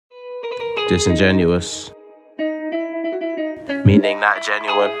Disingenuous, meaning not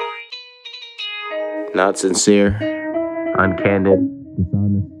genuine, not sincere, uncandid,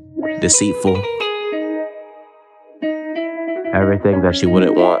 dishonest, deceitful. Everything that she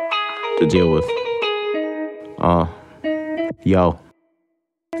wouldn't want to deal with. Yo,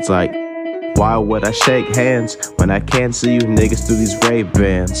 it's like, why would I shake hands when I can't see you niggas through these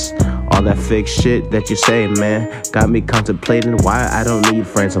Ray-Bans? All that fake shit that you say, man, got me contemplating why I don't need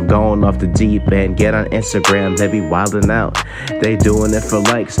friends. I'm going off the deep end. Get on Instagram, they be wildin' out. They doing it for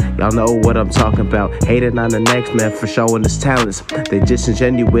likes, y'all know what I'm talking about. Hating on the next man for showing his talents. They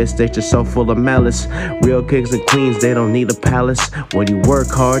disingenuous, they just so full of malice. Real kings and queens, they don't need a palace. When you work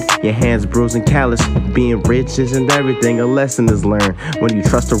hard, your hands bruised and callous. Being rich isn't everything, a lesson is learned. When you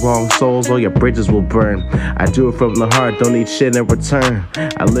trust the wrong souls, all your bridges will burn. I do it from the heart, don't need shit in return.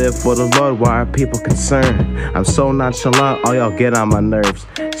 I live for the Lord, why are people concerned? I'm so nonchalant, all y'all get on my nerves.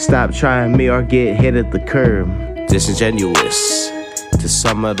 Stop trying me or get hit at the curb. Disingenuous, to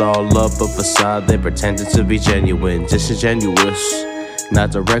sum it all up, a facade, they pretended to be genuine. Disingenuous,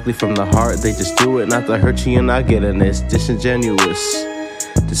 not directly from the heart, they just do it not to hurt you, you're not getting this. Disingenuous,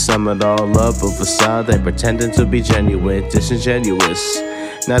 to sum it all up, a facade, they pretending to be genuine. Disingenuous,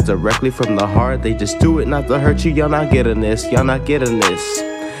 not directly from the heart, they just do it not to hurt you, y'all not getting this, y'all not getting this.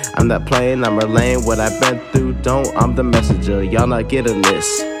 I'm not playing, I'm relaying what I've been through, I'm the messenger, y'all not getting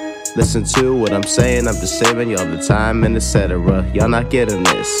this. Listen to what I'm saying, I'm just saving y'all the time and etc. Y'all not getting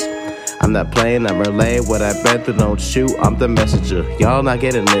this. I'm not playing, I'm relaying what I've been through, don't shoot, I'm the messenger, y'all not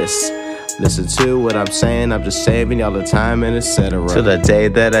getting this. Listen to what I'm saying, I'm just saving y'all the time and etc. To the day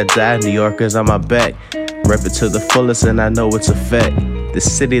that I die, New Yorkers on my back. Rep it to the fullest and I know it's a fact. The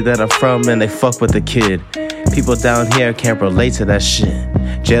city that I'm from and they fuck with the kid. People down here can't relate to that shit.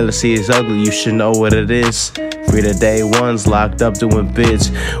 Jealousy is ugly, you should know what it is. Free to day ones locked up doing bids.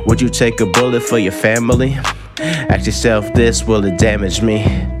 Would you take a bullet for your family? Ask yourself this, will it damage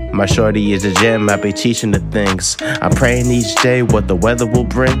me? My shorty is a gem, I be teaching the things. I'm praying each day what the weather will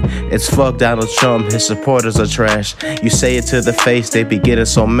bring. It's fuck Donald Trump, his supporters are trash. You say it to the face, they be getting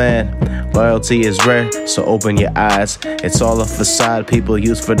so mad. Loyalty is rare, so open your eyes. It's all a facade people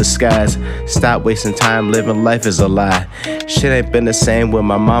use for disguise. Stop wasting time, living life is a lie. Shit ain't been the same when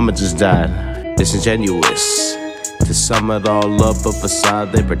my mama just died. Disingenuous, to sum it all up, a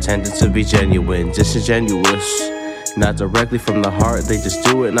facade, they pretending to be genuine. Disingenuous, not directly from the heart, they just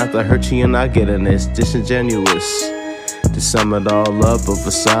do it not to hurt you, you're not getting this. Disingenuous, to sum it all up, a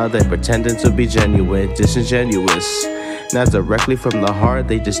facade, they pretending to be genuine. Disingenuous, not directly from the heart,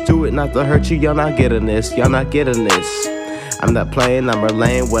 they just do it not to hurt you, y'all not getting this, y'all not getting this. I'm not playing, I'm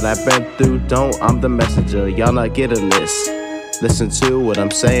relaying what I've been through, I'm the messenger, y'all not getting this. Listen to what I'm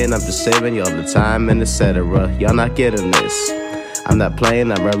saying, I'm just saving y'all the time and etc. Y'all not getting this. I'm not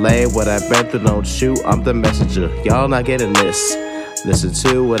playing, I'm relaying what I've been through, don't shoot, I'm the messenger, y'all not getting this. Listen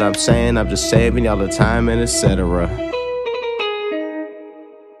to what I'm saying, I'm just saving y'all the time and etc.